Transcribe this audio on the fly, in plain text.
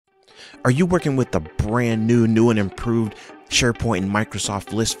Are you working with the brand new and improved SharePoint and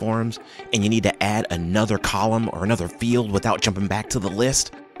Microsoft List forms, and you need to add another column or another field without jumping back to the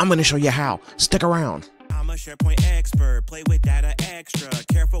list? I'm going to show you how. Stick around. I'm a SharePoint expert, play with data extra,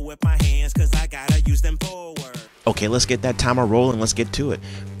 careful with my hands cause I gotta use them forward. Okay, let's get that timer rolling. Let's get to it.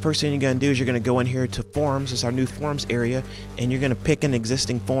 First thing you're going to do is you're going to go in here to forms. It's our new forms area, and you're going to pick an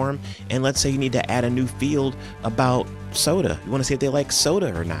existing form, and let's say you need to add a new field about soda. You want to see if they like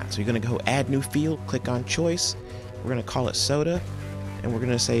soda or not. So you're going to go add new field, click on choice. We're going to call it soda, and we're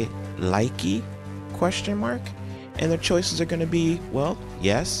going to say likey question mark, and the choices are going to be, well,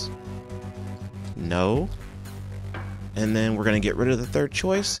 yes, no, and then we're going to get rid of the third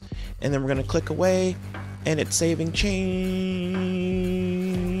choice, and then we're going to click away, and it's saving changes,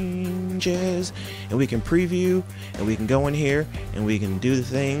 and we can preview, and we can go in here and we can do the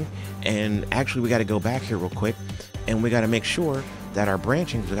thing. And actually we got to go back here real quick, and we got to make sure that our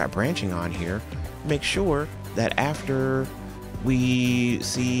branching, we got branching on here, make sure that after we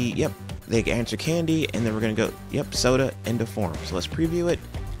see, yep, they answer candy, and then we're going to go, yep, soda into form. So let's preview it.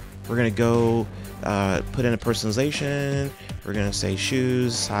 We're going to go put in a personalization. We're going to say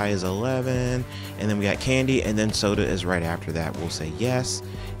shoes, size 11, and then we got candy, and then soda is right after that. We'll say yes,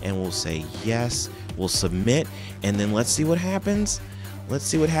 and we'll say yes. We'll submit, and then let's see what happens. Let's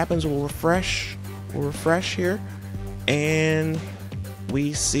see what happens. We'll refresh. We'll refresh here, and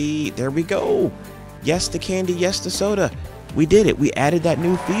we see, there we go. Yes to candy, yes to soda. We did it. We added that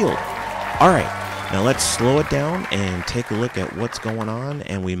new field. All right. Now let's slow it down and take a look at what's going on,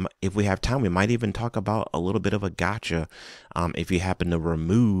 and if we have time, we might even talk about a little bit of a gotcha if you happen to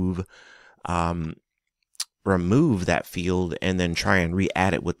remove that field and then try and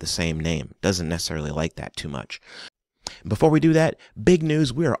re-add it with the same name. Doesn't necessarily like that too much. Before we do that, big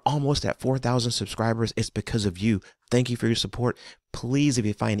news, we are almost at 4,000 subscribers. It's because of you. Thank you for your support. Please, if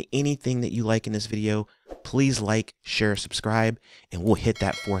you find anything that you like in this video, please like, share, subscribe, and we'll hit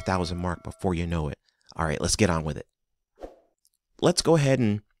that 4,000 mark before you know it. All right, let's get on with it. Let's go ahead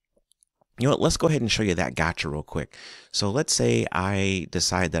and, let's go ahead and show you that gotcha real quick. So let's say I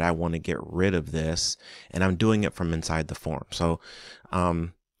decide that I want to get rid of this, and I'm doing it from inside the form. So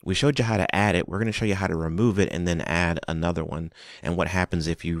we showed you how to add it. We're going to show you how to remove it and then add another one, and what happens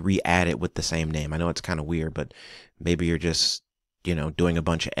if you re-add it with the same name. I know it's kind of weird, but maybe you're just doing a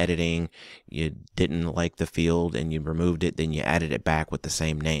bunch of editing, you didn't like the field and you removed it, then you added it back with the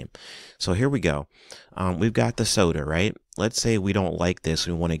same name. So here we go. We've got the soda, right? Let's say we don't like this,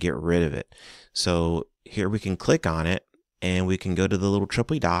 we want to get rid of it. So here we can click on it, and we can go to the little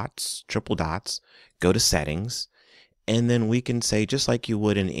triple dots, go to settings, and then we can say, just like you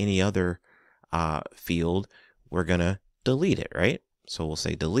would in any other field, we're gonna delete it, right? So we'll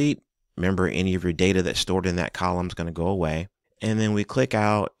say delete. Remember, any of your data that's stored in that column is going to go away. And then we click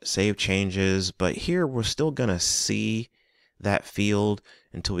out, save changes, but here we're still gonna see that field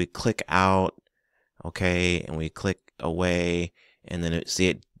until we click out, okay, and we click away, and then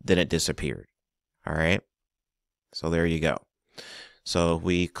then it disappeared. All right, so there you go. So if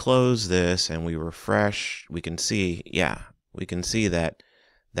we close this and we refresh, we can see, yeah, we can see that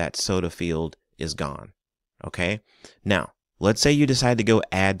that soda field is gone. Okay, now let's say you decide to go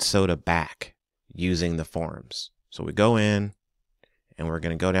add soda back using the forms. So we go in, and we're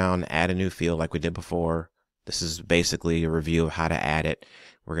going to go down, add a new field like we did before. This is basically a review of how to add it.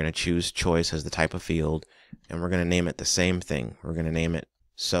 We're going to choose choice as the type of field, and we're going to name it the same thing. We're going to name it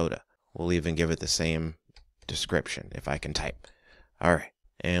soda. We'll even give it the same description if I can type. All right,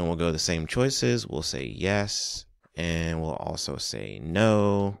 and we'll go the same choices. We'll say yes, and we'll also say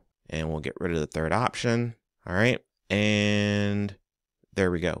no, and we'll get rid of the third option. All right, and there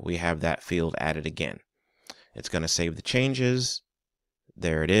we go. We have that field added again. It's going to save the changes.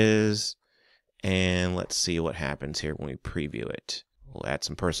 There it is, and let's see what happens here when we preview it. We'll add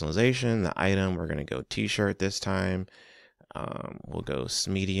some personalization. The item, we're going to go t-shirt this time. We'll go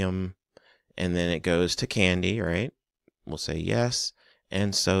medium, and then it goes to candy, right? We'll say yes,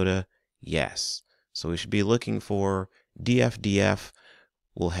 and soda, yes. So we should be looking for DF.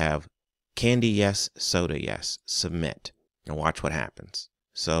 We'll have candy, yes, soda, yes, submit, and watch what happens.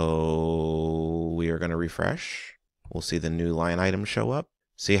 So we are going to refresh. We'll see the new line item show up.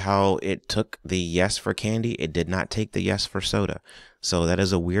 See how it took the yes for candy? It did not take the yes for soda. So that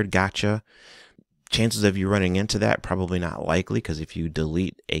is a weird gotcha. Chances of you running into that, probably not likely, because if you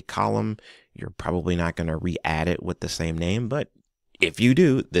delete a column, you're probably not going to re-add it with the same name. But if you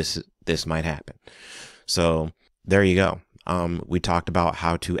do, this might happen. So there you go. We talked about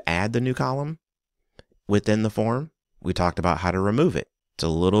how to add the new column within the form. We talked about how to remove it. It's a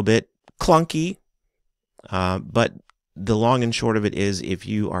little bit clunky, but the long and short of it is, if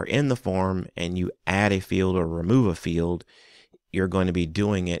you are in the form and you add a field or remove a field, you're going to be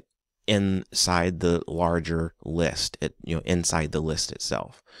doing it inside the larger list, inside the list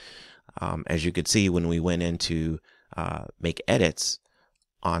itself. As you could see, when we went into make edits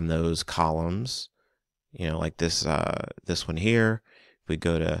on those columns, like this one here, if we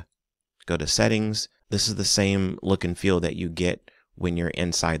go to settings, this is the same look and feel that you get when you're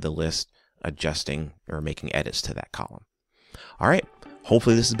inside the list adjusting or making edits to that column. All right,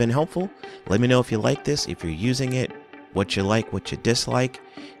 hopefully this has been helpful. Let me know if you like this, if you're using it, what you like, what you dislike,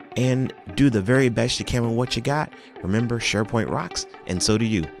 and do the very best you can with what you got. Remember, SharePoint rocks, and so do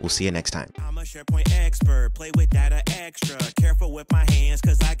you. We'll see you next time. I'm a SharePoint expert, play with data extra, careful with my hands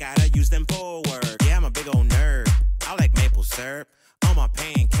cause I gotta use them for work. Yeah, I'm a big old nerd, I like maple syrup on my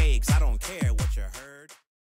pancakes, I don't care what you heard.